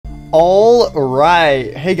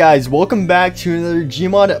Alright, hey guys, welcome back to another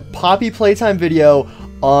Gmod Poppy Playtime video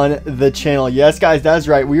on the channel. Yes guys, that's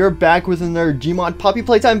right, we are back with another Gmod Poppy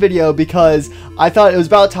Playtime video because I thought it was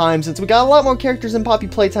about time, since we got a lot more characters in Poppy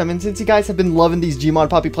Playtime, and since you guys have been loving these Gmod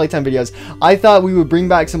Poppy Playtime videos, I thought we would bring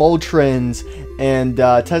back some old trends and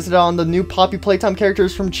test it on the new Poppy Playtime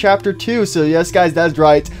characters from Chapter 2. So yes guys, that's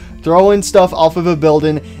right, throwing stuff off of a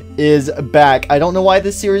building is back. I don't know why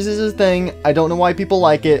this series is a thing. I don't know why people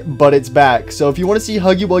like it, but it's back. So if you want to see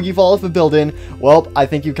Huggy Wuggy fall off a building, well, I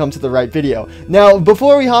think you've come to the right video. Now,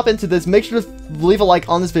 before we hop into this, make sure to leave a like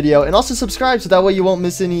on this video and also subscribe so that way you won't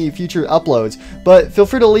miss any future uploads. But feel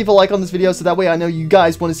free to leave a like on this video so that way I know you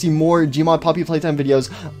guys want to see more Gmod Poppy Playtime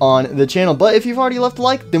videos on the channel. But if you've already left a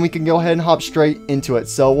like, then we can go ahead and hop straight into it.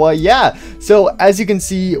 So yeah, so as you can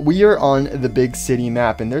see, we are on the big city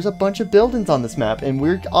map, and there's a bunch of buildings on this map, and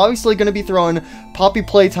we're obviously going to be throwing Poppy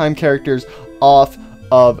Playtime characters off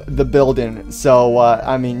of the building. So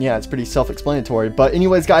I mean, yeah, it's pretty self-explanatory. But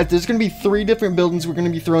anyways guys, there's gonna be 3 different buildings we're gonna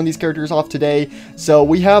be throwing these characters off today. So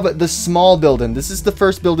we have the small building. This is the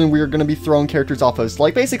first building we are gonna be throwing characters off of. It's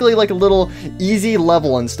like basically like a little easy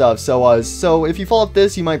level and stuff. So so if you fall off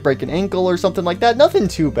this, you might break an ankle or something like that. Nothing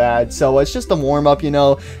too bad. So it's just a warm-up, you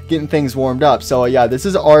know, getting things warmed up. So yeah, this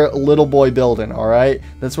is our little boy building. All right,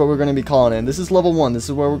 that's what we're gonna be calling it. This is level 1. This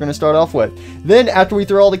is where we're gonna start off with. Then after we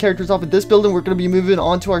throw all the characters off at this building, we're gonna be moving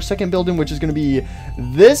on to our second building, which is going to be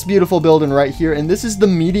this beautiful building right here, and this is the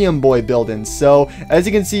medium boy building. So as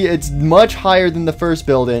you can see, it's much higher than the first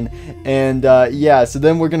building, and yeah, so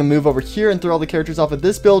then we're going to move over here and throw all the characters off at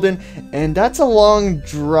this building, and that's a long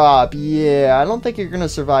drop. Yeah, I don't think you're going to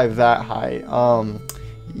survive that high.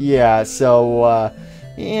 Yeah, so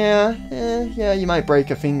yeah, you might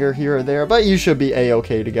break a finger here or there, but you should be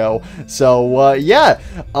a-okay to go. So yeah,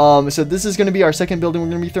 so this is going to be our second building we're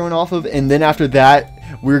going to be throwing off of, and then after that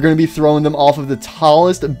we're going to be throwing them off of the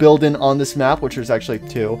tallest building on this map, which is actually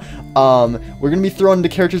 2. We're going to be throwing the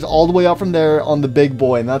characters all the way up from there on the big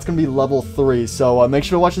boy, and that's going to be level 3. So make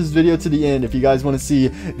sure to watch this video to the end if you guys want to see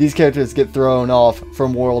these characters get thrown off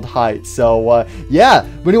from world height. So yeah,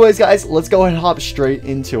 but anyways guys, let's go ahead and hop straight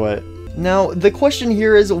into it. Now, the question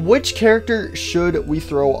here is, which character should we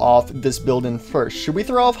throw off this building first? Should we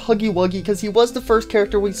throw off Huggy Wuggy because he was the first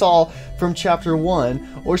character we saw from Chapter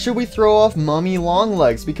 1? Or should we throw off Mommy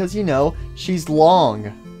Longlegs because, you know, she's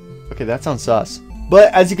long? Okay, that sounds sus.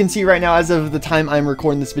 But as you can see right now, as of the time I'm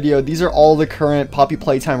recording this video, these are all the current Poppy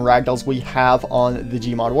Playtime ragdolls we have on the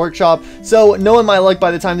Gmod workshop. So knowing my luck,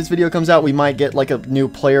 by the time this video comes out, we might get like a new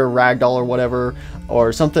player ragdoll or whatever,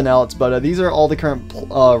 or something else. But these are all the current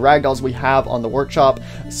ragdolls we have on the workshop.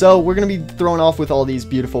 So we're going to be thrown off with all these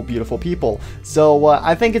beautiful, beautiful people. So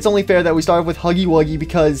I think it's only fair that we start with Huggy Wuggy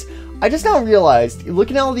because I just now realized,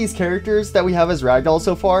 looking at all these characters that we have as ragdolls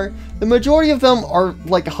so far, the majority of them are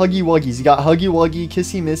like Huggy Wuggies. You got Huggy Wuggy,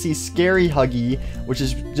 Kissy Missy, Scary Huggy, which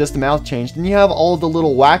is just the mouth change. Then you have all the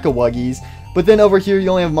little Wacka Wuggies. But then over here you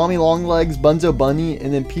only have Mommy Longlegs, Bunzo Bunny,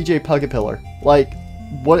 and then PJ Pugapillar. Like,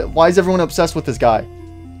 what? Why is everyone obsessed with this guy?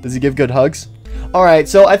 Does he give good hugs? Alright,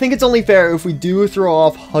 so I think it's only fair if we do throw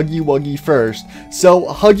off Huggy Wuggy first. So,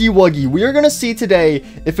 Huggy Wuggy, we are going to see today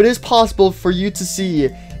if it is possible for you to see...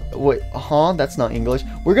 Wait, that's not English.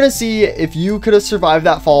 We're gonna see if you could have survived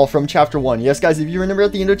that fall from Chapter 1. Yes, guys, if you remember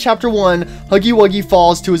at the end of Chapter 1, Huggy Wuggy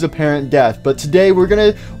falls to his apparent death. But today we're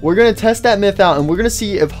gonna test that myth out, and we're gonna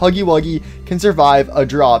see if Huggy Wuggy can survive a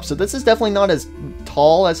drop. So this is definitely not as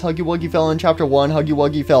tall as Huggy Wuggy fell in Chapter 1. Huggy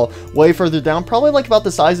Wuggy fell way further down, probably like about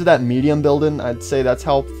the size of that medium building. I'd say that's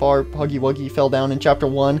how far Huggy Wuggy fell down in Chapter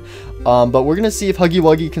 1. But we're going to see if Huggy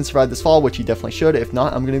Wuggy can survive this fall, which he definitely should. If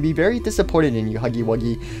not, I'm going to be very disappointed in you, Huggy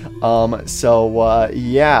Wuggy.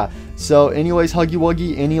 Yeah. So, anyways, Huggy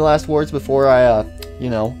Wuggy, any last words before I, you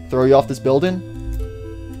know, throw you off this building?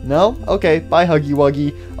 No? Okay, bye, Huggy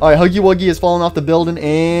Wuggy. Alright, Huggy Wuggy has fallen off the building,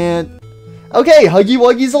 and... Okay, Huggy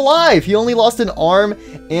Wuggy's alive! He only lost an arm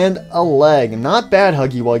and a leg. Not bad,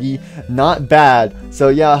 Huggy Wuggy. Not bad. So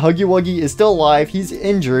yeah, Huggy Wuggy is still alive. He's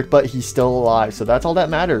injured, but he's still alive. So that's all that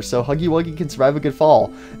matters. So Huggy Wuggy can survive a good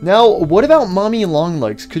fall. Now, what about Mommy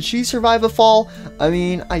Longlegs? Could she survive a fall? I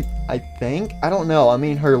mean, I think. I don't know. I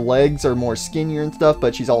mean, her legs are more skinnier and stuff,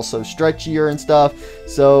 but she's also stretchier and stuff.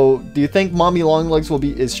 So, do you think Mommy Longlegs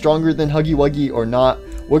is stronger than Huggy Wuggy or not?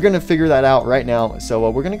 We're going to figure that out right now. So,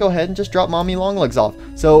 we're going to go ahead and just drop Mommy Longlegs off.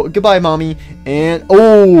 So, goodbye, Mommy. And,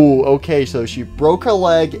 oh, okay. So, she broke her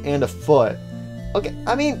leg and a foot. Okay,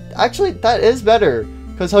 I mean, actually, that is better.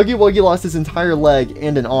 Because Huggy Wuggy lost his entire leg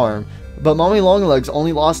and an arm. But Mommy Longlegs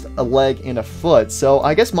only lost a leg and a foot. So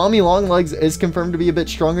I guess Mommy Longlegs is confirmed to be a bit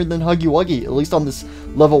stronger than Huggy Wuggy, at least on this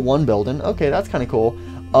level 1 building. Okay, that's kind of cool.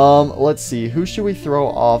 Let's see. Who should we throw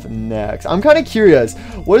off next? I'm kind of curious.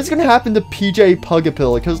 What is going to happen to PJ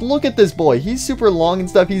Pugapillar? Because look at this boy. He's super long and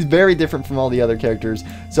stuff. He's very different from all the other characters.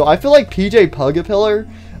 So I feel like PJ Pugapillar,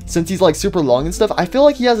 since he's like super long and stuff, I feel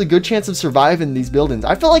like he has a good chance of surviving these buildings.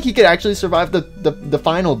 I feel like he could actually survive the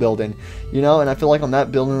final building, you know, and I feel like on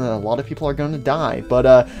that building a lot of people are going to die. But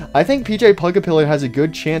I think PJ Pugapillar has a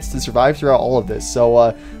good chance to survive throughout all of this. So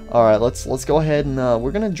all right, let's go ahead and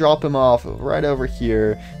we're gonna drop him off right over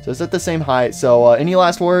here. So it's at the same height. So any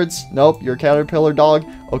last words? Nope. You're a caterpillar dog.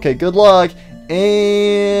 Okay, good luck.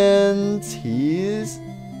 And he's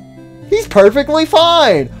perfectly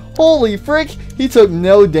fine. Holy frick, he took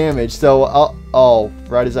no damage. So, oh,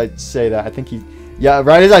 right as I say that, I think yeah,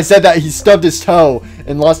 right as I said that, he stubbed his toe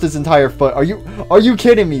and lost his entire foot. Are you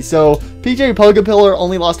kidding me? So, PJ Pugapillar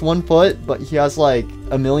only lost 1 foot, but he has like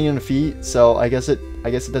 1,000,000 feet, so I guess it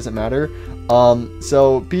doesn't matter.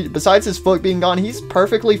 So besides his foot being gone, he's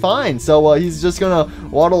perfectly fine. So he's just gonna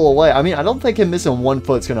waddle away. I mean, I don't think him missing 1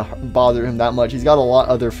 foot's gonna bother him that much. He's got a lot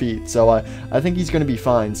of other feet, so I think he's gonna be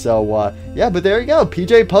fine. So yeah, but there you go,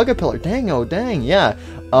 PJ Pugapillar. Dang, oh dang, yeah.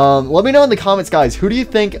 Let me know in the comments, guys, who do you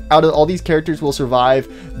think out of all these characters will survive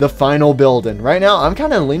the final building? Right now, I'm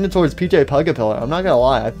kind of leaning towards PJ Pugapillar. I'm not gonna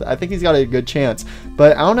lie, I think he's got a good chance.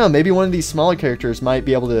 But I don't know, maybe one of these smaller characters might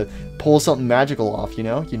be able to pull something magical off, you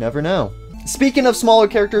know? You never know. Speaking of smaller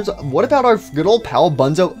characters, what about our good old pal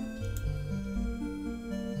Bunzo?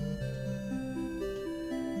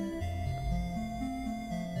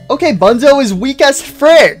 Okay, Bunzo is weak as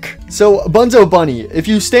frick. So Bunzo Bunny, if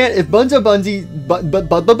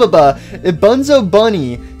Bunzo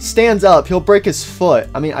Bunny stands up, he'll break his foot.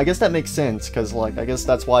 I mean, I guess that makes sense, because like I guess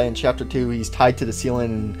that's why in chapter 2 he's tied to the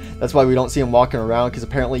ceiling, and that's why we don't see him walking around, because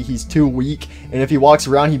apparently he's too weak, and if he walks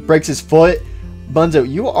around he breaks his foot. Bunzo,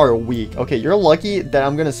 you are weak. Okay, you're lucky that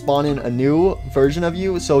I'm gonna spawn in a new version of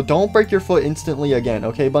you, so don't break your foot instantly again,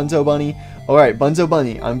 okay, Bunzo Bunny? Alright, Bunzo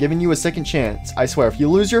Bunny, I'm giving you a second chance. I swear, if you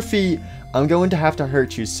lose your feet, I'm going to have to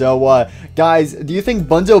hurt you. So, guys, do you think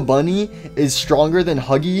Bunzo Bunny is stronger than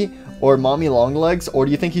Huggy or Mommy Longlegs, or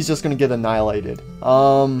do you think he's just gonna get annihilated?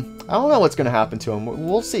 I don't know what's gonna happen to him.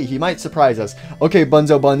 We'll see. He might surprise us. Okay,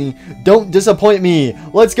 Bunzo Bunny, don't disappoint me.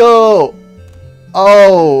 Let's go!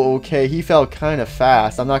 Oh, okay, he fell kind of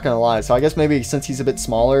fast, I'm not gonna lie. So I guess maybe since he's a bit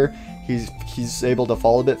smaller, he's able to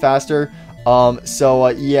fall a bit faster.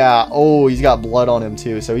 Yeah, oh, he's got blood on him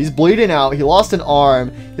too, so he's bleeding out. He lost an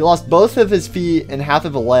arm, he lost both of his feet and half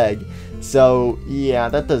of a leg. So yeah,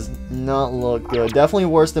 that does not look good. Definitely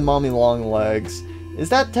worse than Mommy Longlegs. Is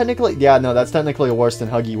that technically? Yeah, no, that's technically worse than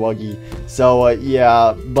Huggy Wuggy. So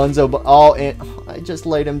yeah, oh, and I just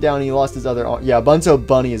laid him down and he lost his other arm. Yeah, Bunzo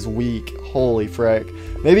Bunny is weak. Holy frick.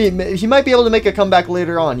 Maybe he might be able to make a comeback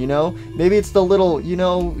later on, you know? Maybe it's the little, you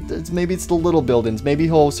know, maybe it's the little buildings. Maybe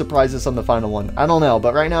he'll surprise us on the final one. I don't know,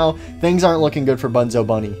 but right now, things aren't looking good for Bunzo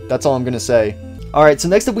Bunny. That's all I'm gonna say. Alright, so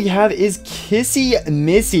next up we have is Kissy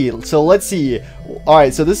Missy. So let's see.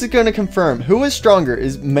 Alright, so this is going to confirm who is stronger,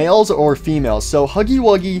 is males or females. So Huggy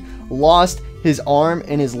Wuggy lost his arm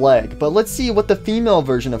and his leg, but let's see what the female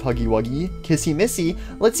version of Huggy Wuggy, Kissy Missy,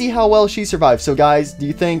 let's see how well she survives. So guys, do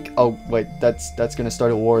you think, oh wait, that's going to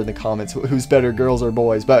start a war in the comments, who's better, girls or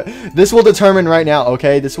boys? But this will determine right now,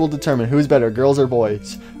 okay? This will determine who's better, girls or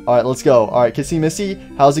boys. Alright, let's go. Alright, Kissy Missy,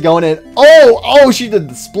 how's it going? And oh, she did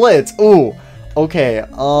the splits. Ooh. Okay,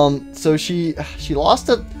 so she lost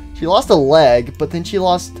a leg, but then she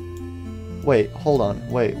lost, wait, hold on,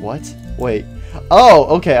 wait, what? Wait, oh,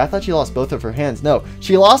 okay, I thought she lost both of her hands. No,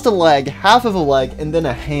 she lost a leg, half of a leg, and then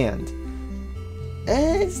a hand.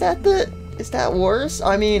 Is that worse?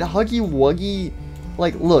 I mean, Huggy Wuggy,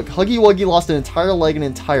 like, look, Huggy Wuggy lost an entire leg and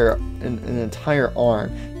an entire arm.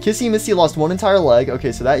 Kissy Missy lost one entire leg,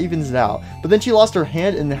 okay, so that evens it out, but then she lost her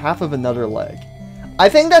hand and half of another leg. I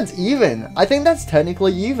think that's even. I think that's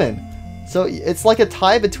technically even. So it's like a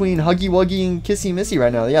tie between Huggy Wuggy and Kissy Missy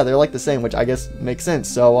right now. Yeah, they're like the same, which I guess makes sense.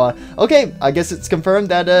 So, okay, I guess it's confirmed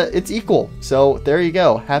that it's equal. So there you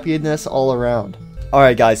go. Happiness all around.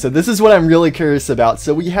 Alright guys, so this is what I'm really curious about.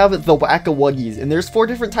 So we have the Wacka-Wuggies, and there's 4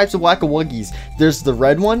 different types of Wacka-Wuggies. There's the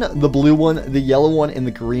red one, the blue one, the yellow one, and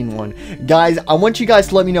the green one. Guys, I want you guys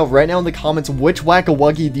to let me know right now in the comments which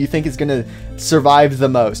Wacka-Wuggie do you think is going to survive the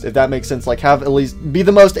most, if that makes sense. Like, have at least be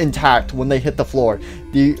the most intact when they hit the floor.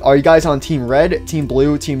 Are you guys on team red, team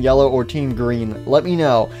blue, team yellow, or team green? Let me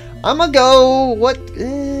know. I'm gonna go,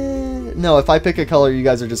 no, if I pick a color, you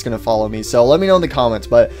guys are just gonna follow me, so let me know in the comments,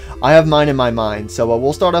 but I have mine in my mind. So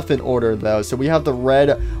we'll start off in order though. So we have the red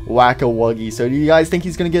Wacka-Wuggie. So do you guys think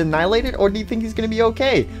he's gonna get annihilated, or do you think he's gonna be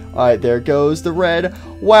okay? Alright, there goes the red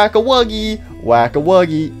Wacka-Wuggie.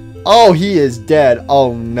 Wacka-Wuggie. Oh, he is dead.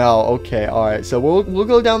 Oh no. Okay, alright. So we'll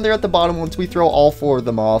go down there at the bottom once we throw all 4 of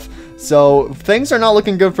them off. So things are not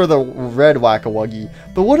looking good for the red Whack-A-Wuggy.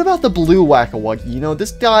 But what about the blue Whack-A-Wuggy? You know,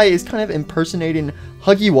 this guy is kind of impersonating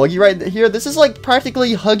Huggy Wuggy right here. This is like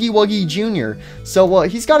practically Huggy Wuggy Jr. So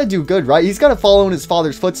he's got to do good, right? He's got to follow in his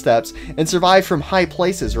father's footsteps and survive from high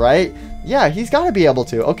places, right? Yeah, he's got to be able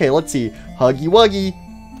to. Okay, let's see. Huggy Wuggy.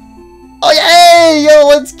 Oh, yay! Yo,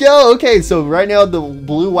 let's go! Okay, so right now the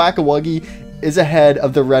blue Whack-A-Wuggy is ahead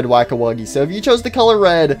of the red Whack-A-Wuggy. So if you chose the color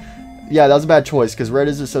red, yeah, that was a bad choice because red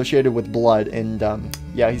is associated with blood. And,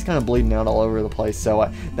 yeah, he's kind of bleeding out all over the place.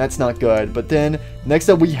 So that's not good. But then, next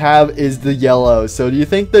up we have is the yellow. So do you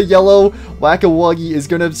think the yellow Whack-A-Wuggy is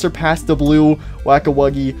going to surpass the blue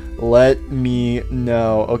Whack-A-Wuggy? Let me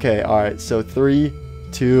know. Okay, alright. So 3,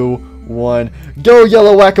 2, 1. Go,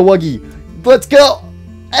 yellow Whack-A-Wuggy! Let's go!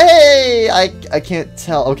 Hey, I can't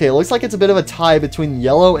tell. Okay, it looks like it's a bit of a tie between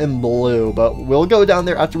yellow and blue, but we'll go down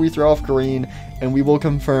there after we throw off green, and we will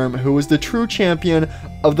confirm who is the true champion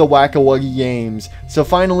of the Whack-A-Wuggy games. So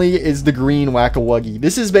finally is the green Whack-A-Wuggy.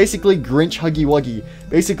 This is basically Grinch Huggy Wuggy.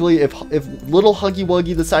 Basically, if little Huggy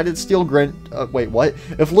Wuggy decided to steal wait, what?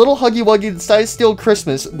 If little Huggy Wuggy decided to steal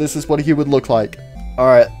Christmas, this is what he would look like.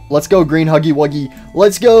 Alright, let's go, green Huggy Wuggy.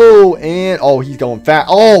 Let's go! And, oh, he's going fast.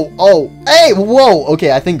 Oh, hey, whoa!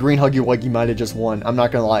 Okay, I think green Huggy Wuggy might have just won. I'm not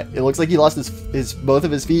gonna lie. It looks like he lost both of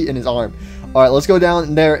his feet and his arm. Alright, let's go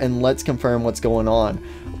down there and let's confirm what's going on.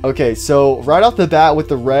 Okay, so right off the bat with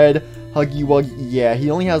the red Huggy Wuggy, yeah, he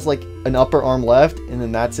only has like an upper arm left, and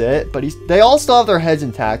then that's it. But they all still have their heads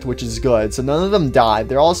intact, which is good. So none of them died.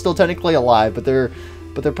 They're all still technically alive, but they're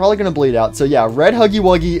probably gonna bleed out. So yeah, red Huggy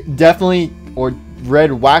Wuggy definitely, or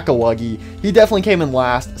red Whack-A-Wuggy, he definitely came in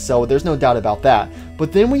last, so there's no doubt about that.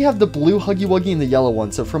 But then we have the blue Huggy Wuggy and the yellow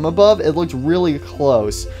one. So from above, it looks really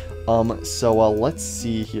close. Let's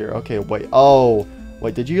see here. Okay, wait. Oh,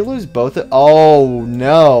 wait, did you lose both? Oh,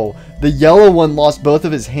 no. The yellow one lost both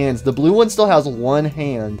of his hands. The blue one still has one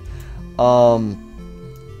hand.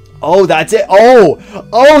 Oh, that's it. Oh,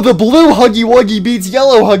 the blue Huggy Wuggy beats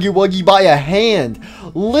yellow Huggy Wuggy by a hand.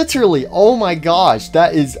 Literally. Oh my gosh.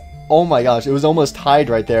 That is... Oh my gosh, it was almost tied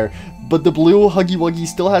right there. But the blue Huggy Wuggy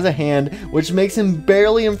still has a hand, which makes him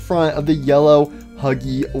barely in front of the yellow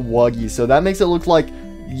Huggy Wuggy. So that makes it look like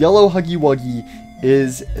yellow Huggy Wuggy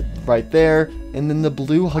is right there, and then the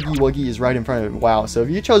blue Huggy Wuggy is right in front of it. Wow, so if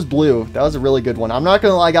you chose blue, that was a really good one. I'm not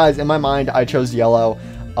gonna lie, guys, in my mind, I chose yellow.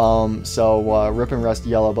 Rip and rest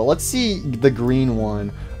yellow. But let's see the green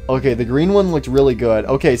one. Okay, the green one looked really good.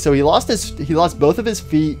 Okay, so he lost both of his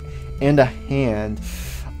feet and a hand.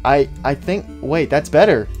 I think, wait, that's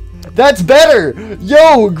better. That's better!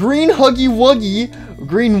 Yo, green Huggy Wuggy,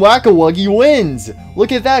 green Whack-A-Wuggy wins.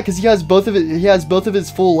 Look at that, because he has both of his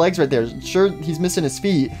full legs right there. Sure, he's missing his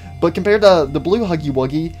feet, but compared to the blue Huggy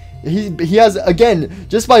Wuggy, he has, again,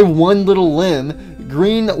 just by one little limb,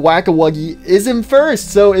 green Whack-A-Wuggy is in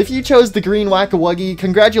first. So if you chose the green Whack-A-Wuggy,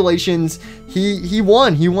 congratulations. He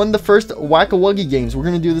won. He won the first Whack-A-Wuggy games. We're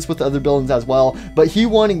going to do this with other buildings as well. But he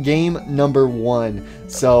won game number 1.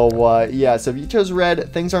 So, yeah. So if you chose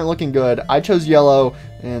red, things aren't looking good. I chose yellow,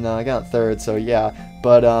 and I got third. So, yeah.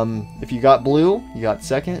 But if you got blue, you got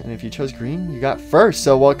second. And if you chose green, you got first.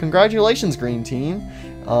 So, congratulations, green team.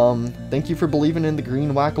 Thank you for believing in the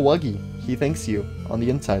green Whack-A-Wuggy. He thanks you on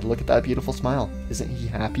the inside. Look at that beautiful smile. Isn't he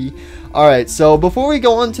happy? Alright, so before we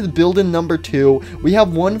go on to the building number 2, we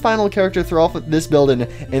have one final character throw off with this building,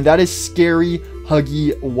 and that is Scary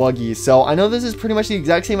Huggy Wuggy. So I know this is pretty much the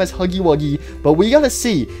exact same as Huggy Wuggy, but we gotta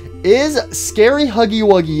see, is Scary Huggy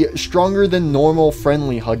Wuggy stronger than normal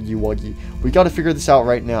friendly Huggy Wuggy? We gotta figure this out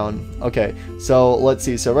right now. Okay, so let's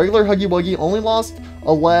see. So regular Huggy Wuggy only lost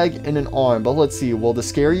a leg and an arm, but let's see, will the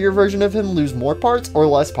scarier version of him lose more parts or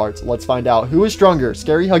less parts? Let's find out. Who is stronger,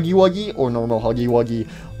 Scary Huggy Wuggy or normal Huggy Wuggy?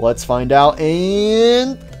 Let's find out.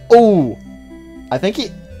 And oh, I think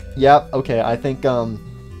okay, I think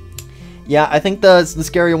yeah, I think the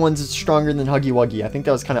scarier one's stronger than Huggy Wuggy. I think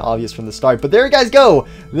that was kind of obvious from the start. But there you guys go.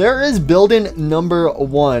 There is building number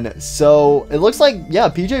 1. So it looks like, yeah,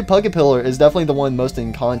 PJ Pugapillar is definitely the one most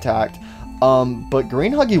in contact. But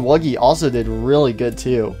green Huggy Wuggy also did really good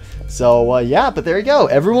too. So yeah, but there you go.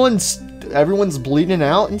 Everyone's bleeding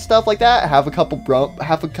out and stuff like that. Have a couple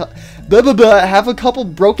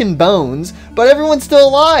broken bones, but everyone's still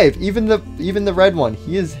alive. Even the red one.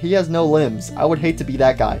 He has no limbs. I would hate to be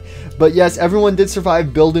that guy. But yes, everyone did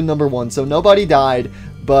survive building number 1, so nobody died.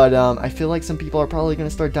 But I feel like some people are probably gonna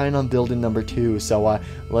start dying on building number 2. So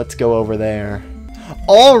let's go over there.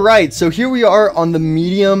 Alright, so here we are on the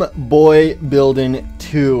medium boy building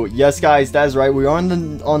 2. Yes guys, that is right, we are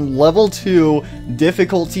on level 2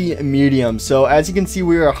 difficulty medium. So as you can see,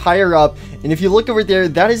 we are higher up, and if you look over there,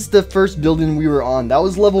 that is the first building we were on. That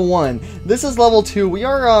was level 1. This is level 2. We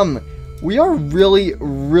are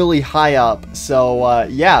really high up. So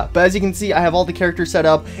yeah, but as you can see, I have all the characters set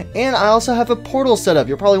up, and I also have a portal set up.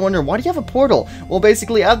 You're probably wondering, why do you have a portal? Well,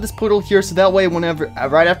 basically I have this portal here, so that way whenever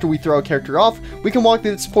right after we throw a character off, we can walk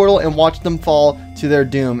through this portal and watch them fall to their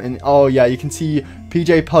doom. And oh yeah, you can see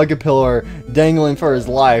PJ Pugapillar dangling for his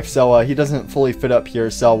life, so he doesn't fully fit up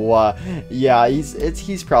here. So yeah,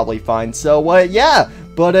 he's probably fine. So yeah.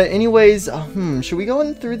 But anyways, should we go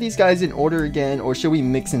in through these guys in order again, or should we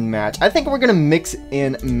mix and match? I think we're gonna mix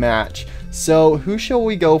and match. So who shall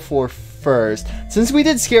we go for first? Since we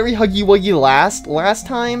did Scary Huggy Wuggy last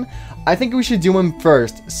time, I think we should do him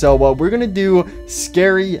first. So we're gonna do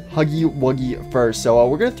Scary Huggy Wuggy first. So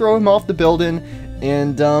we're gonna throw him off the building,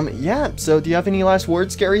 and yeah. So do you have any last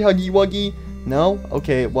words, Scary Huggy Wuggy? No?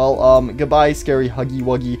 Okay, well, goodbye, Scary Huggy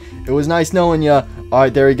Wuggy. It was nice knowing ya.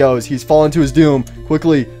 Alright, there he goes. He's fallen to his doom.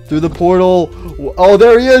 Quickly, through the portal. Oh,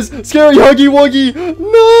 there he is! Scary Huggy Wuggy!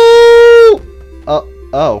 No!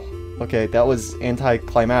 Oh. Okay, that was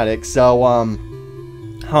anticlimactic. So,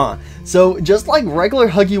 So, just like regular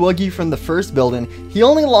Huggy Wuggy from the first building, he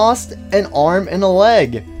only lost an arm and a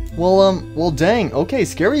leg. Well, dang. Okay,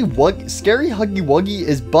 Scary Huggy Wuggy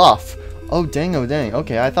is buff. Oh dang, oh dang.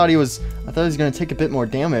 Okay, I thought he was gonna take a bit more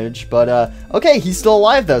damage, but okay, he's still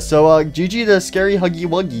alive though. So GG to Scary Huggy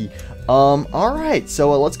Wuggy. Alright,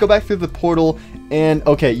 so let's go back through the portal, and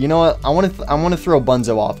okay, you know what? I wanna throw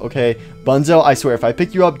Bunzo off, okay? Bunzo, I swear, if I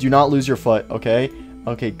pick you up, do not lose your foot, okay?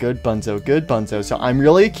 Okay, good Bunzo, good Bunzo. So I'm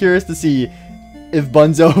really curious to see if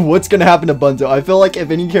Bunzo, what's gonna happen to Bunzo. I feel like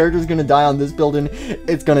if any character is gonna die on this building,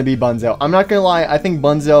 it's gonna be Bunzo. I'm not gonna lie, I think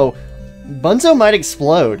Bunzo might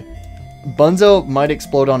explode. Bunzo might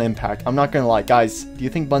explode on impact. I'm not gonna lie. Guys, do you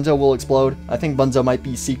think Bunzo will explode? I think Bunzo might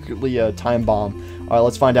be secretly a time bomb. Alright,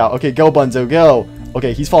 let's find out. Okay, go Bunzo, go!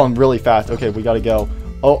 Okay, he's falling really fast. Okay, we gotta go.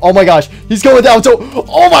 Oh my gosh, he's going down so...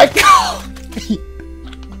 Oh my god!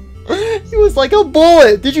 He was like a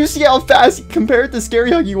bullet! Did you see how fast compared to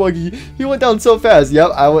Scary Huggy Wuggy? He went down so fast.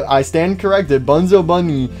 Yep, I stand corrected. Bunzo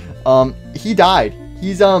Bunny, he died.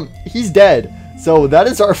 He's dead. So that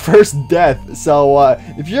is our first death. So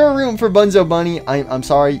if you're rooting for Bunzo Bunny, I'm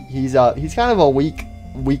sorry. He's kind of a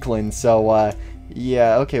weakling. So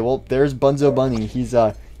yeah. Okay. Well, there's Bunzo Bunny. He's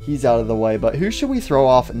out of the way. But who should we throw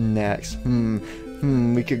off next?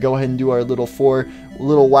 We could go ahead and do our little 4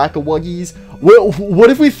 little whack-a-wuggies. What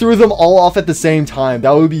if we threw them all off at the same time?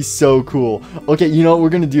 That would be so cool. Okay, you know what? We're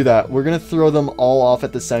gonna do that. We're gonna throw them all off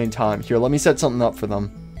at the same time. Here, let me set something up for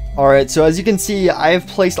them. Alright, so as you can see, I have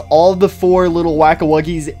placed all the 4 little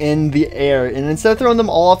whack-a-wuggies in the air, and instead of throwing them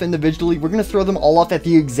all off individually, we're going to throw them all off at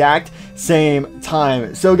the exact same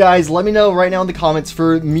time. So guys, let me know right now in the comments,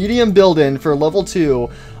 for medium build-in for level 2,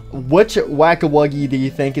 which whack-a-wuggy do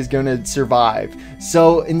you think is going to survive?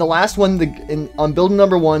 So in the last one, on build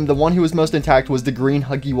number 1, the one who was most intact was the green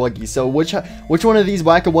Huggy Wuggy. So which one of these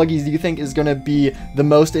whack-a-wuggies do you think is going to be the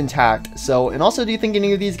most intact? So, and also, do you think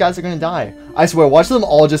any of these guys are going to die? I swear, watch them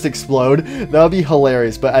all just explode. That would be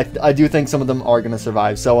hilarious, but I do think some of them are going to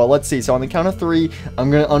survive. So let's see. So on the count of 3,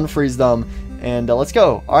 I'm going to unfreeze them, and let's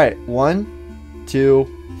go. Alright, 1,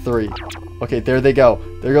 2, 3. Okay, there they go.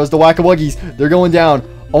 There goes the whack-a-wuggies. They're going down.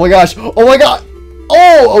 Oh my gosh! Oh my god!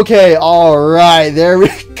 Oh, okay, alright, there we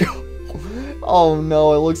go. Oh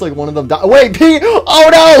no, it looks like one of them died. Wait, oh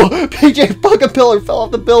no! PJ Pugapillar fell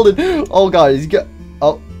off the building! Oh god, he's got...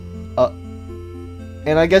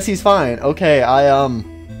 and I guess he's fine. Okay, I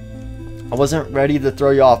wasn't ready to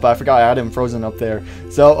throw you off, but I forgot I had him frozen up there.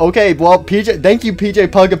 So, okay, well, thank you, PJ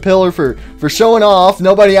Pugapillar, for showing off.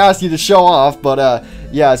 Nobody asked you to show off, but,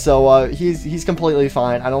 yeah, so, he's completely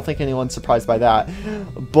fine. I don't think anyone's surprised by that.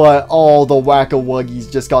 But, oh, the whack-a-wuggies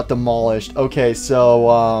just got demolished. Okay,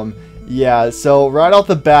 so, yeah, so, right off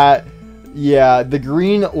the bat, yeah, the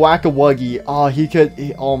green whack-a-wuggy, oh,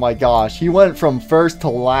 oh my gosh, he went from first to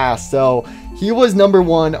last, so... He was number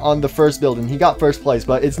 1 on the first building. He got first place,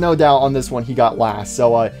 but it's no doubt on this one he got last.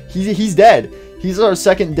 So he's dead. He's our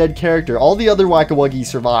second dead character. All the other whack-a-wuggies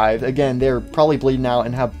survived. Again, they're probably bleeding out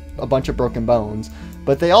and have a bunch of broken bones,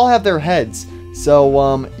 but they all have their heads.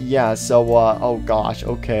 So yeah. So oh gosh.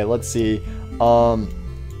 Okay, let's see.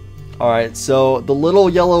 Alright. So the little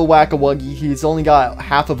yellow whack-a-wuggy, he's only got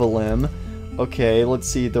half of a limb. Okay, let's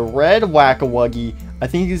see. The red whack-a-wuggy, I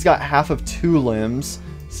think he's got half of 2 limbs.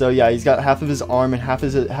 So yeah, he's got half of his arm and half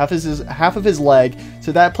of his leg.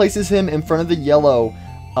 So that places him in front of the yellow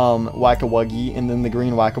Whack-a-Wuggy, and then the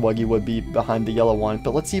green Whack-a-Wuggy would be behind the yellow one.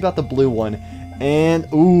 But let's see about the blue one. And,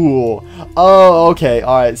 ooh. Oh, okay.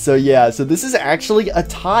 Alright, so yeah. So this is actually a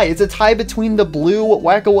tie. It's a tie between the blue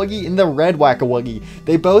Whack-a-Wuggy and the red Whack-a-Wuggy.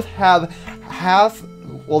 They both have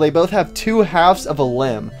they both have 2 halves of a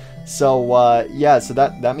limb. So, yeah, so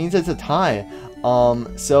that means it's a tie.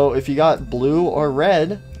 So if you got blue or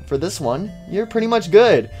red for this one, you're pretty much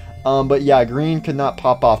good. But yeah, green could not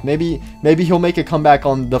pop off. Maybe he'll make a comeback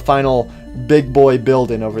on the final big boy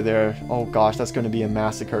building over there. Oh gosh, that's going to be a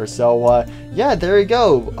massacre. So yeah, there you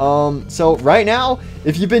go. So right now,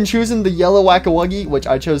 if you've been choosing the yellow Whack-a-Wuggy, which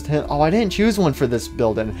I chose him. Oh, I didn't choose one for this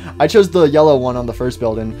building. I chose the yellow one on the first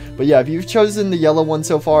building. But yeah, if you've chosen the yellow one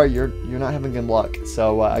so far, you're not having good luck.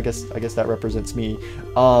 So I guess that represents me.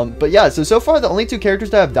 But yeah, so far the only 2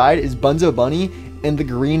 characters that have died is Bunzo Bunny and the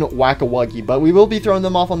green Whack-a-Wuggy, but we will be throwing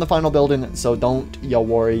them off on the final building, so don't y'all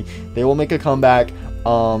worry. They will make a comeback.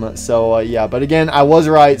 Yeah, but again, I was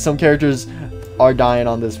right. Some characters are dying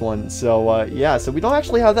on this one. So yeah, so we don't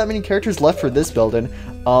actually have that many characters left for this building.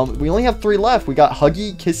 We only have 3 left. We got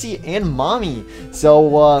Huggy, Kissy, and Mommy. So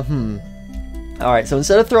alright, so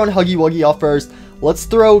instead of throwing Huggy Wuggy off first, let's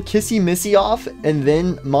throw Kissy Missy off, and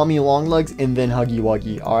then Mommy Longlegs, and then Huggy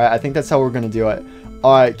Wuggy. Alright, I think that's how we're gonna do it.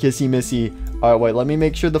 Alright, Kissy Missy. Alright, wait, let me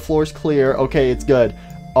make sure the floor's clear. Okay, it's good.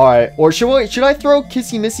 Alright, or should I throw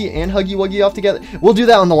Kissy Missy and Huggy Wuggy off together? We'll do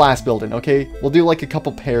that on the last building, okay? We'll do like a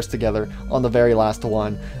couple pairs together on the very last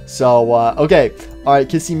one. So, okay. Alright,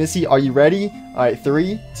 Kissy Missy, are you ready? Alright,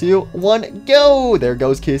 3, 2, 1, go! There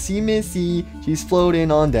goes Kissy Missy. She's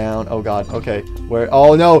floating on down. Oh god, okay. Where?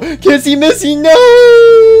 Oh no! Kissy Missy, no!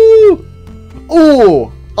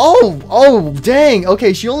 Ooh! Oh, dang!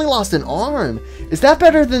 Okay, she only lost an arm. Is that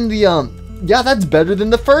better than the, yeah, that's better than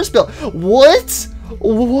the first build. What?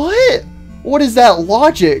 What is that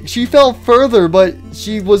logic? She fell further, but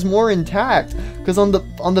she was more intact. Because on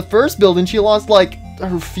the first building, she lost like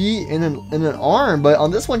her feet and an arm, but on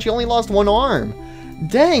this one, she only lost 1 arm.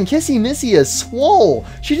 Dang, Kissy Missy is swole.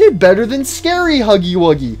 She did better than Scary Huggy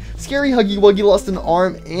Wuggy. Scary Huggy Wuggy lost an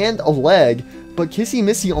arm and a leg, but Kissy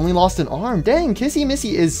Missy only lost an arm. Dang, Kissy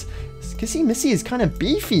Missy is kind of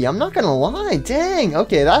beefy. I'm not gonna lie. Dang.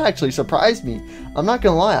 Okay, that actually surprised me. I'm not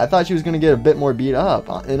gonna lie. I thought she was gonna get a bit more beat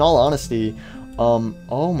up. In all honesty.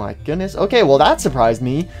 Oh my goodness. Okay, well that surprised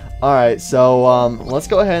me. All right, so let's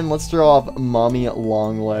go ahead and let's throw off Mommy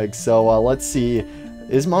Longlegs. So let's see.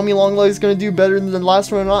 Is Mommy Longlegs gonna do better than the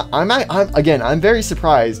last one or not? I'm very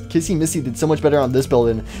surprised. Kissy Missy did so much better on this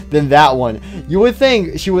building than that one. You would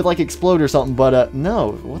think she would like explode or something, but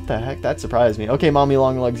no. What the heck? That surprised me. Okay, Mommy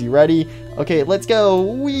Longlegs, you ready? Okay, let's go.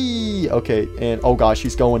 Whee! Okay, and oh gosh,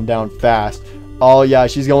 she's going down fast. Oh yeah,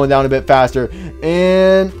 she's going down a bit faster.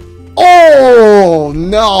 And oh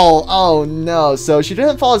no! So she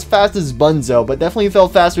didn't fall as fast as Bunzo, but definitely fell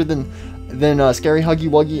faster than Scary Huggy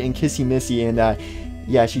Wuggy and Kissy Missy. And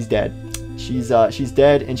yeah, she's dead. She's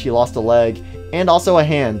dead, and she lost a leg and also a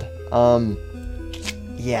hand.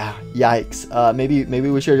 Yeah, yikes. Maybe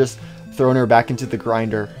we should have just thrown her back into the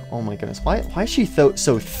grinder. Oh my goodness, why is she so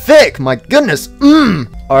thick? My goodness.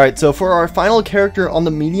 All right, so for our final character on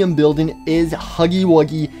the medium building is Huggy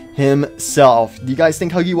Wuggy himself. Do you guys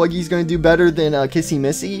think Huggy Wuggy is going to do better than Kissy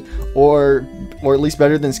Missy, or at least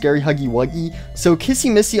better than Scary Huggy Wuggy? So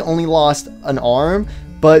Kissy Missy only lost an arm,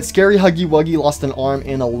 but Scary Huggy Wuggy lost an arm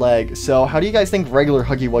and a leg. So how do you guys think regular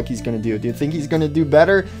Huggy Wuggy is going to do? Do you think he's going to do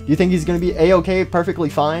better? Do you think he's going to be a-okay, perfectly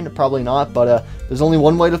fine? Probably not, but there's only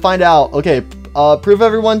one way to find out. Okay, prove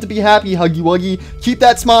everyone to be happy, Huggy Wuggy. Keep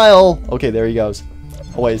that smile. Okay, there he goes.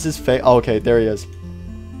 Oh wait, is this fake? Oh, okay, there he is.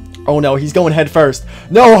 Oh no, he's going head first.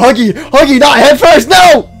 No, Huggy, not head first.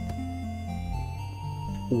 No.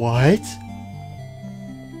 What?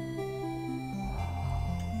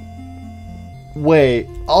 Wait.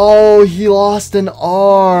 Oh, he lost an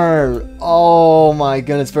arm. Oh my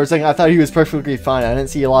goodness. For a second, I thought he was perfectly fine. I didn't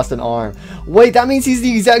see he lost an arm. Wait, that means he's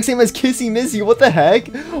the exact same as Kissy Missy. What the heck?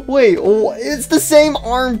 Wait, it's the same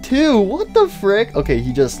arm too. What the frick? Okay,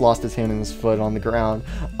 he just lost his hand and his foot on the ground.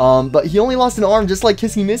 But he only lost an arm just like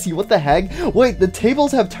Kissy Missy. What the heck? Wait, the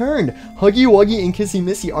tables have turned. Huggy Wuggy and Kissy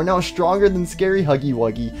Missy are now stronger than Scary Huggy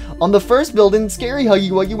Wuggy. On the first building, Scary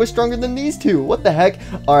Huggy Wuggy was stronger than these two. What the heck?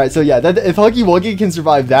 Alright, so yeah, if Huggy Wuggy can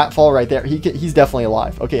survive that fall right there, he's definitely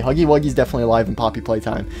alive. Okay, Huggy Wuggy's definitely alive in Poppy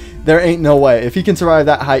Playtime. There ain't no way. If he can survive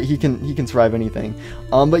that height, he can survive anything.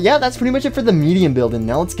 But yeah, that's pretty much it for the medium building.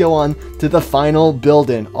 Now let's go on to the final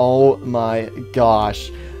building. Oh my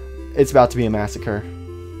gosh. It's about to be a massacre.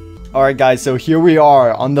 Alright guys, so here we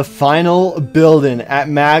are on the final building at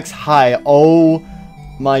max high. Oh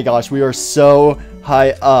my gosh, we are so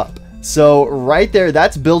high up. So right there,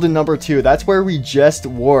 that's building number 2. That's where we just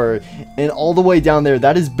were. And all the way down there,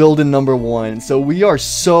 that is building number 1. So we are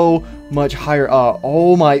so much higher up.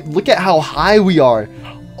 Oh my, look at how high we are.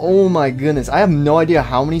 Oh my goodness. I have no idea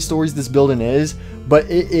how many stories this building is, but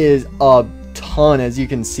it is a ton, as you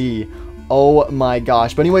can see. Oh my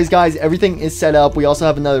gosh. But anyways, guys, everything is set up. We also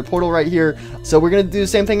have another portal right here. So we're going to do the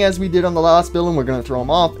same thing as we did on the last building. We're going to throw them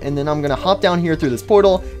off, and then I'm going to hop down here through this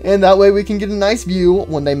portal, and that way we can get a nice view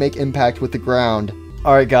when they make impact with the ground.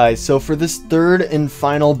 Alright guys, so for this third and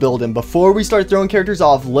final building, before we start throwing characters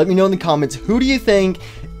off, let me know in the comments, who do you think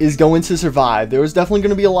is going to survive? There was definitely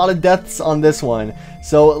going to be a lot of deaths on this one.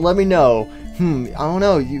 So let me know. I don't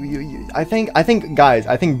know. I think guys,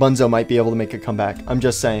 I think Bunzo might be able to make a comeback. I'm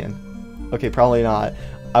just saying. Okay, probably not.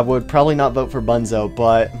 I would probably not vote for Bunzo,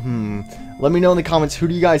 but let me know in the comments, who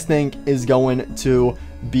do you guys think is going to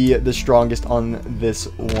be the strongest on this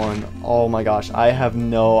one? Oh my gosh, I have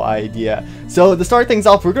no idea. So to start things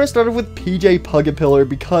off, we're going to start off with PJ Pugapillar,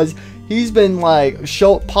 because he's been like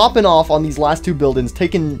popping off on these last 2 buildings,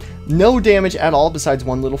 taking no damage at all besides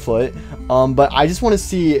 1 little foot. But I just want to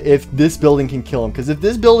see if this building can kill him, because if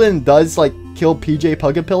this building does like kill PJ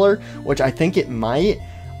Pugapillar, which I think it might,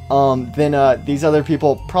 then these other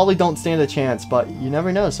people probably don't stand a chance, but you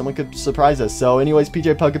never know, someone could surprise us. So anyways,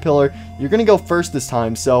 PJ Pugapillar, you're gonna go first this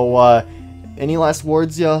time. So any last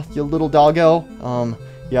words, you little doggo?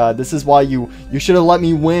 Yeah, this is why you should have let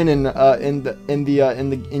me win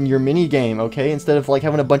in your mini game, okay? Instead of like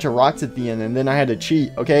having a bunch of rocks at the end, and then I had to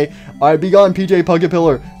cheat, okay? All right, be gone, PJ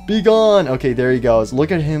Pugapillar, be gone. Okay, there he goes.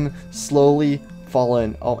 Look at him slowly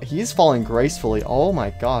falling. Oh, he's falling gracefully. Oh my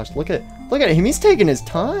gosh, look at him. He's taking his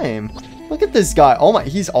time. Look at this guy. Oh my,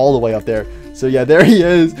 he's all the way up there. So yeah, there he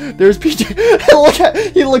is. There's PJ. Look at,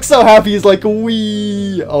 he looks so happy. He's like,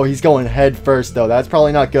 wee. Oh, he's going head first though. That's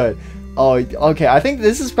probably not good. Oh, okay. I think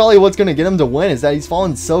this is probably what's gonna get him to win, is that he's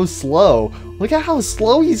falling so slow. Look at how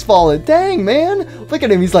slow he's falling. Dang, man. Look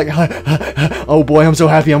at him. He's like, oh boy, I'm so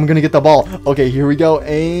happy. I'm gonna get the ball. Okay, here we go.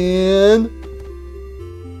 And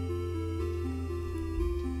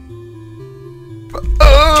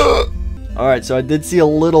alright, so I did see a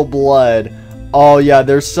little blood. Oh yeah,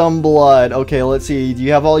 there's some blood. Okay, let's see. Do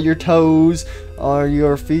you have all your toes? Are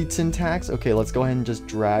your feet intact? Okay, let's go ahead and just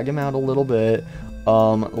drag him out a little bit.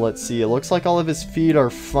 Let's see. It looks like all of his feet are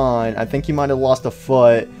fine. I think he might have lost a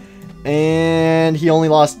foot. And he only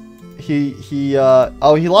lost... he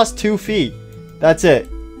lost 2 feet. That's it.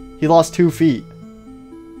 He lost 2 feet.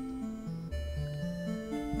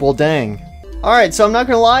 Well, dang. Alright, so I'm not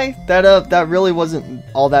gonna lie, that really wasn't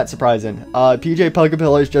all that surprising. PJ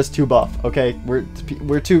Pugapillar is just too buff, okay?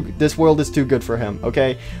 This world is too good for him,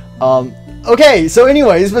 okay? Okay, so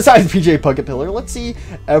anyways, besides PJ Pugapillar, let's see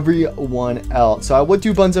everyone else. So I would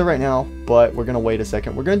do Bunzo right now, but we're gonna wait a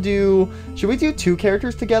second. We're gonna do, should we do 2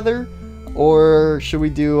 characters together? Or should we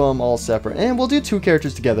do all separate? And we'll do 2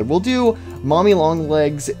 characters together. We'll do Mommy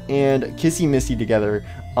Longlegs and Kissy Missy together.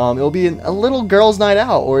 It'll be a little girls' night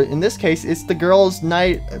out, or in this case, it's the girls'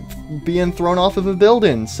 night being thrown off of a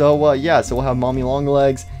building. So yeah, so we'll have Mommy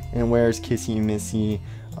Longlegs, and where's Kissy Missy?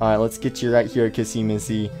 All right, let's get you right here, Kissy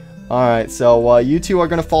Missy. All right, so you 2 are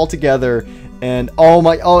gonna fall together, and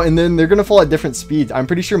and then they're gonna fall at different speeds. I'm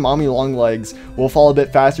pretty sure Mommy Longlegs will fall a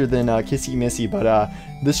bit faster than Kissy Missy, but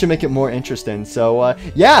this should make it more interesting. So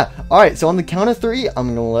yeah, all right. So on the count of 3, I'm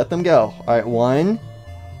gonna let them go. All right, 1.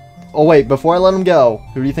 Oh wait, before I let them go,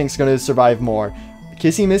 who do you think's gonna survive more,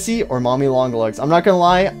 Kissy Missy or Mommy Longlegs? I'm not gonna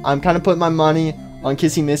lie, I'm kind of putting my money on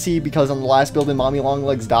Kissy Missy, because on the last building, Mommy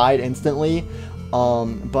Longlegs died instantly.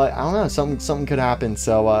 But I don't know, something could happen.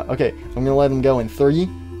 So okay, I'm gonna let them go in 3,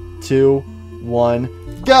 2,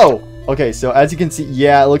 1, go. Okay, so as you can see,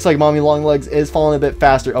 yeah, it looks like Mommy Longlegs is falling a bit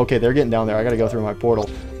faster. Okay, they're getting down there. I gotta go through my portal.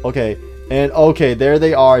 Okay, and okay, there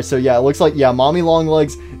they are. So yeah, it looks like, yeah, Mommy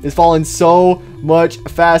Longlegs is falling so much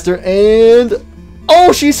faster, and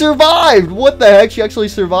oh, she survived. What the heck? She actually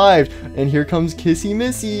survived. And here comes Kissy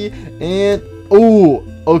Missy, and oh,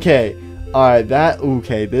 okay. All right,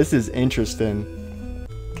 okay, this is interesting.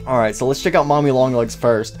 All right, so let's check out Mommy Longlegs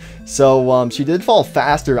first. So she did fall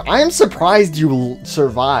faster. I am surprised you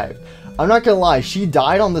survived. I'm not gonna lie, she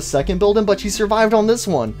died on the second building, but she survived on this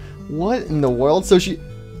one. What in the world? So she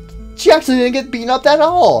actually didn't get beaten up at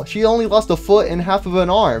all. She only lost a foot and half of an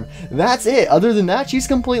arm. That's it. Other than that, she's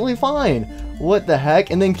completely fine. What the heck?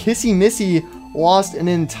 And then Kissy Missy lost an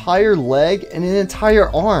entire leg and an entire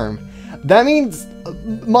arm. That means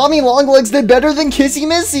Mommy Longlegs did better than Kissy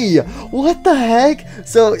Missy. What the heck?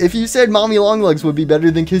 So if you said Mommy Longlegs would be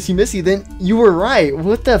better than Kissy Missy, then you were right.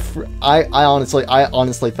 What the I honestly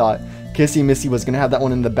thought Kissy Missy was gonna have that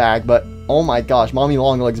one in the bag, but Oh my gosh, Mommy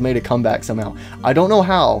Longlegs made a comeback somehow. I don't know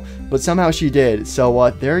how, but somehow she did. So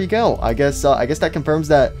there you go. I guess that confirms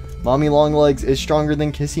that Mommy Longlegs is stronger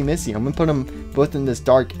than Kissy Missy. I'm gonna put them both in this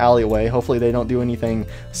dark alleyway. Hopefully they don't do anything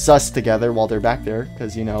sus together while they're back there,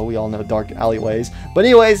 because you know we all know dark alleyways. But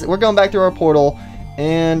anyways, we're going back to our portal,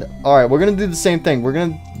 and all right, we're gonna do the same thing. We're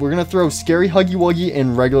gonna throw Scary Huggy Wuggy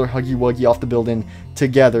and regular Huggy Wuggy off the building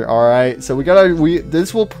together. All right, so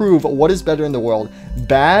this will prove what is better in the world: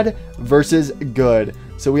 bad versus good.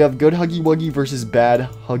 So we have good Huggy Wuggy versus bad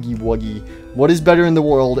Huggy Wuggy. What is better in the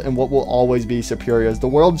world, and what will always be superior? Is the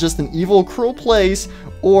world just an evil, cruel place,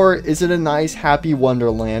 or is it a nice, happy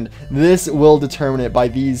wonderland? This will determine it by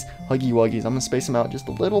these Huggy Wuggies. I'm gonna space them out just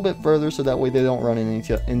a little bit further so that way they don't run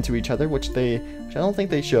into each other, which I don't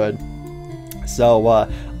think they should. So, all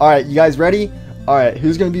right, you guys ready? All right,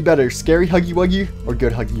 who's gonna be better, Scary Huggy Wuggy or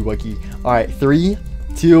good Huggy Wuggy? All right, 3,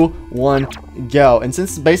 2, 1, go. And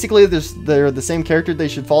since basically they're the same character, they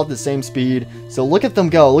should fall at the same speed. So look at them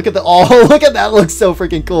go. Look at oh, look at that. Looks so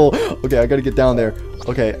freaking cool. Okay, I gotta get down there.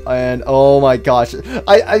 Okay, and oh my gosh,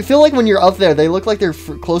 I feel like when you're up there, they look like they're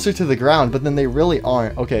closer to the ground, but then they really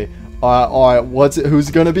aren't. Okay, all right,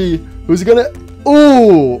 who's gonna be? Who's gonna?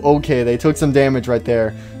 Ooh, okay, they took some damage right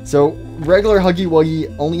there. So regular Huggy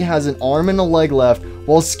Wuggy only has an arm and a leg left,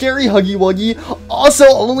 while Scary Huggy Wuggy also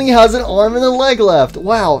only has an arm and a leg left.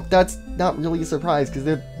 Wow, that's not really a surprise because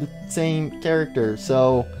they're the same character.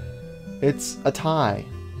 So it's a tie.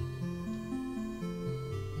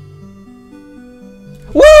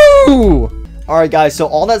 Woo! Alright guys, so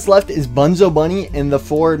all that's left is Bunzo Bunny and the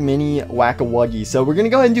 4 mini Whack-A-Wuggy. So we're going to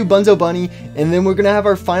go ahead and do Bunzo Bunny, and then we're going to have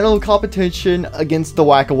our final competition against the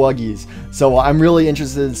Whack-A-Wuggies. So I'm really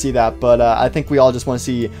interested to see that, but I think we all just want to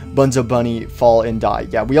see Bunzo Bunny fall and die.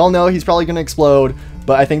 Yeah, we all know he's probably going to explode,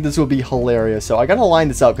 but I think this will be hilarious. So I got to line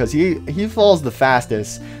this up because he falls the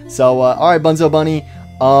fastest. So alright, Bunzo Bunny.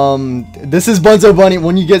 This is Bunzo Bunny.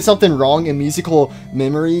 When you get something wrong in musical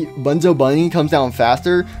memory, Bunzo Bunny comes down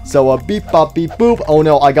faster. So beep bop beep boop. Oh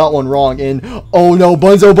no, I got one wrong. And oh no,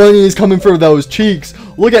 Bunzo Bunny is coming for those cheeks.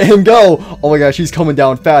 Look at him go. Oh my gosh, he's coming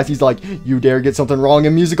down fast. He's like, you dare get something wrong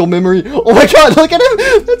in musical memory? Oh my god, look at him.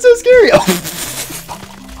 That's so scary.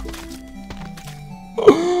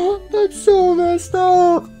 That's so messed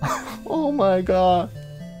up. Oh my god.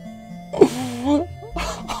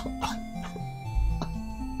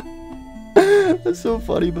 That's so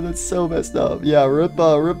funny, but that's so messed up. Yeah, rip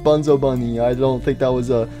Bunzo Bunny. I don't think that was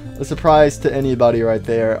a surprise to anybody right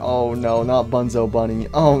there. Oh no, not Bunzo Bunny.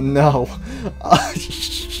 Oh no.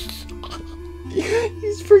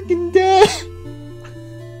 He's freaking dead.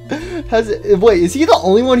 Wait, is he the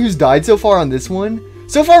only one who's died so far on this one?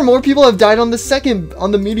 So far, more people have died on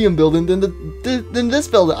the medium building than this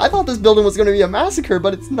building. I thought this building was going to be a massacre,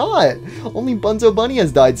 but it's not. Only Bunzo Bunny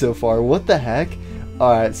has died so far. What the heck?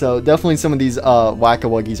 Alright, so definitely some of these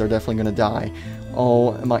Whack-A-Wuggies are definitely going to die.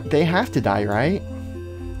 Oh, they have to die, right?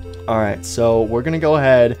 Alright, so we're going to go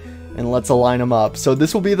ahead and let's align them up. So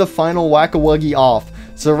this will be the final Whack-A-Wuggy off.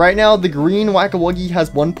 So right now, the green Whack-A-Wuggy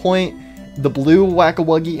has 1 point. The blue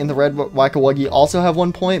Whack-A-Wuggy and the red Whack-A-Wuggy also have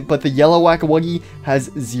 1 point, but the yellow Whack-A-Wuggy has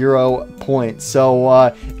 0 points.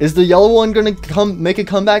 So is the yellow one going to make a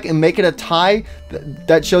comeback and make it a tie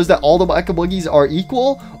that shows that all the Whack-A-Wuggies are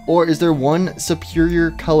equal? Or is there one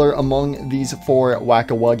superior color among these 4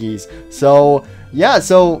 Whack-A-Wuggies? So yeah,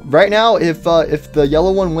 so right now, if the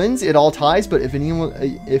yellow one wins, it all ties. But if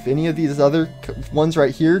any of these other ones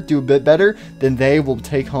right here do a bit better, then they will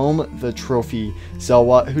take home the trophy.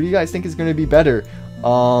 So who do you guys think is going to be better?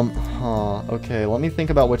 Okay, let me think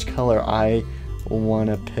about which color I want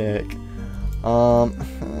to pick.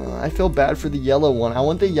 I feel bad for the yellow one. I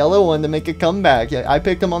want the yellow one to make a comeback. Yeah, I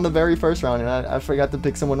picked him on the very first round, and I forgot to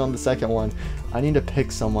pick someone on the second one. I need to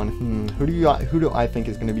pick someone. Who do I think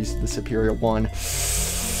is going to be the superior one?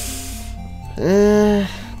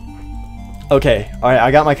 Okay. All right.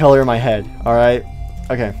 I got my color in my head. All right.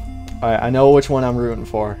 Okay. All right. I know which one I'm rooting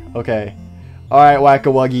for. Okay. All right,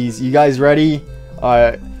 Whack-A-Wuggies. You guys ready? All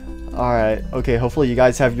right. Alright, okay, hopefully you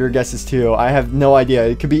guys have your guesses too. I have no idea.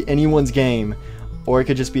 It could be anyone's game, or it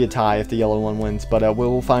could just be a tie if the yellow one wins. But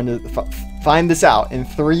we'll find this out in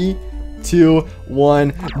 3, 2,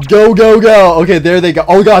 1, go, go, go! Okay, there they go.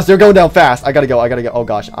 Oh gosh, they're going down fast. I gotta go. Oh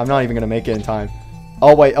gosh, I'm not even gonna make it in time.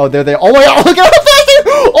 Oh wait, oh there they are. Oh my god, look at how fast they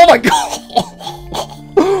are! Oh my god!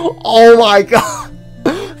 Oh my god!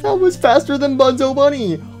 That was faster than Bunzo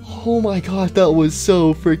Bunny! Oh my god, that was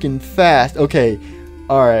so freaking fast. Okay,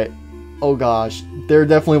 alright. Oh gosh, there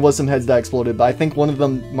definitely was some heads that exploded, but I think one of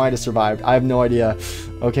them might have survived. I have no idea.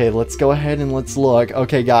 Okay, let's go ahead and let's look.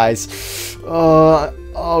 Okay, guys.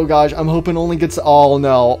 Oh gosh, I'm hoping only gets, oh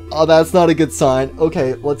no. Oh, that's not a good sign.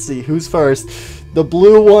 Okay, let's see, who's first? The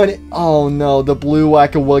blue one, oh no, the blue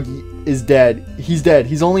Whack-A-Wuggy is dead. He's dead.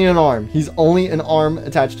 He's only an arm. He's only an arm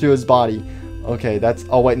attached to his body. Okay, that's,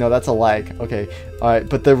 oh wait, no, that's a leg. Okay, alright,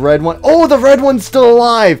 but the red one, oh, the red one's still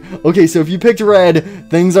alive! Okay, so if you picked red,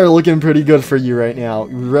 things are looking pretty good for you right now.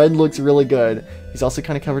 Red looks really good. He's also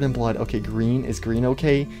kind of covered in blood. Okay, green, is green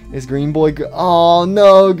okay? Is green boy, oh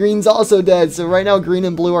no, green's also dead. So right now, green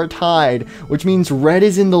and blue are tied, which means red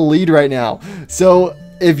is in the lead right now. So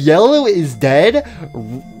if yellow is dead,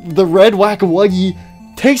 the red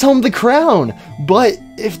Whack-A-Wuggy takes home the crown. But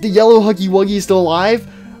if the yellow Huggy Wuggy is still alive,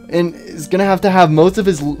 and is gonna have to have most of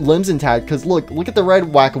his limbs intact, because look at the red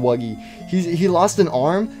Whack-A-Wuggy. He lost an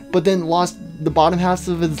arm, but then lost the bottom half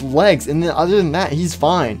of his legs, and then other than that, he's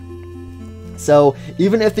fine. So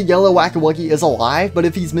even if the yellow Whack-A-Wuggy is alive, but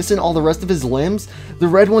if he's missing all the rest of his limbs, the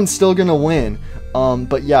red one's still gonna win.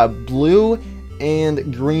 But yeah, blue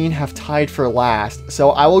and green have tied for last. So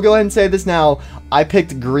I will go ahead and say this now. I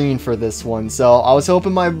picked green for this one. So I was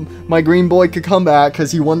hoping my green boy could come back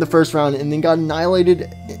because he won the first round and then got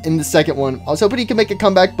annihilated in the second one. I was hoping he could make a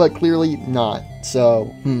comeback, but clearly not.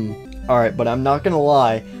 So, Alright, but I'm not gonna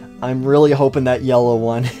lie. I'm really hoping that yellow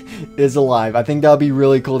one is alive. I think that would be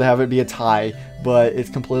really cool to have it be a tie, but it's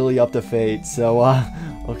completely up to fate. So,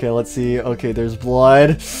 okay, let's see. Okay, there's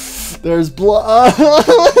blood. There's blood.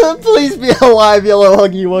 Please be alive, yellow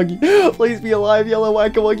Huggy Wuggy. Please be alive, yellow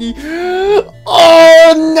Whack-A-Wuggy.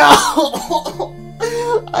 Oh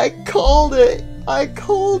no! I called it. I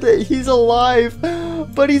called it. He's alive,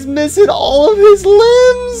 but he's missing all of his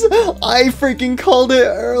limbs. I freaking called it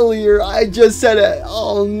earlier. I just said it.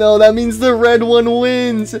 Oh no, that means the red one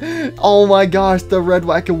wins. Oh my gosh, the red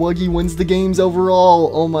Whack-A-Wuggy wins the games overall.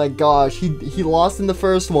 Oh my gosh, he lost in the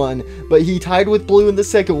first one, but he tied with blue in the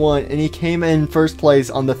second one, and he came in first place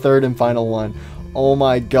on the third and final one. Oh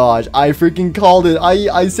my gosh, I freaking called it.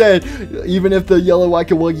 I said, even if the yellow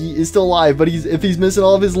Whack-A-Wuggy is still alive, but if he's missing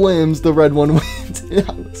all of his limbs, the red one wins. And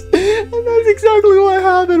that's exactly what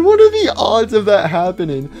happened. What are the odds of that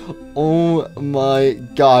happening? Oh my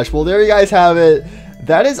gosh. Well, there you guys have it.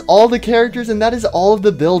 That is all the characters, and that is all of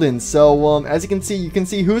the buildings. So, as you can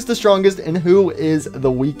see who's the strongest and who is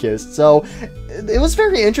the weakest. So, it was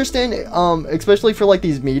very interesting, especially for like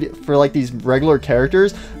these regular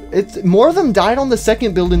characters. It's more of them died on the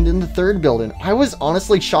second building than the third building. I was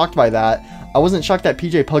honestly shocked by that. I wasn't shocked that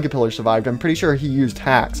PJ Pugapillar survived. I'm pretty sure he used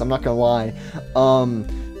hacks. I'm not gonna lie.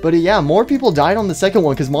 But yeah, more people died on the second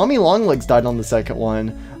one because Mommy Longlegs died on the second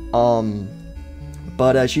one.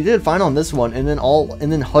 But she did fine on this one, and then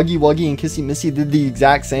Huggy Wuggy and Kissy Missy did the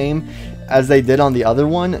exact same as they did on the other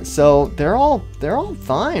one. So they're all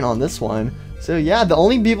fine on this one. So yeah, the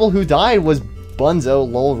only people who died was Bunzo,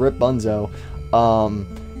 lol, rip Bunzo,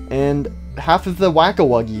 and half of the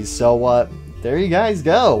Whack-A-Wuggies. So there you guys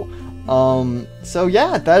go. So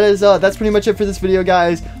yeah, that's pretty much it for this video,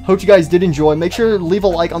 guys. Hope you guys did enjoy. Make sure to leave a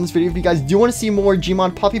like on this video if you guys do want to see more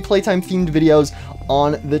Gmod Poppy Playtime themed videos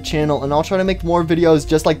on the channel, and I'll try to make more videos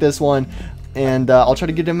just like this one, and I'll try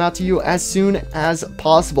to get them out to you as soon as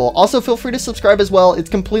possible. Also, feel free to subscribe as well. It's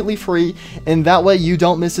completely free, and that way you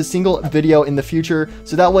don't miss a single video in the future.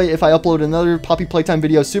 So that way, if I upload another Poppy Playtime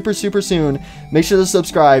video super soon, make sure to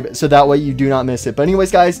subscribe so that way you do not miss it. But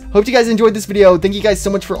anyways, guys, hope you guys enjoyed this video. Thank you guys so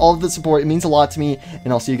much for all of the support. It means a lot to me,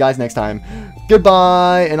 and I'll see you guys next time.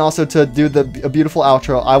 Goodbye. And also, to do a beautiful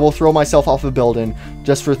outro, I will throw myself off a building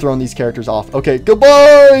just for throwing these characters off. Okay,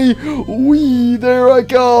 goodbye. Wee, there I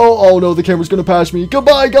go. Oh no, the camera's gonna pass me.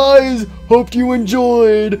 Goodbye, guys. Hope you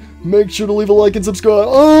enjoyed. Make sure to leave a like and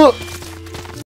subscribe.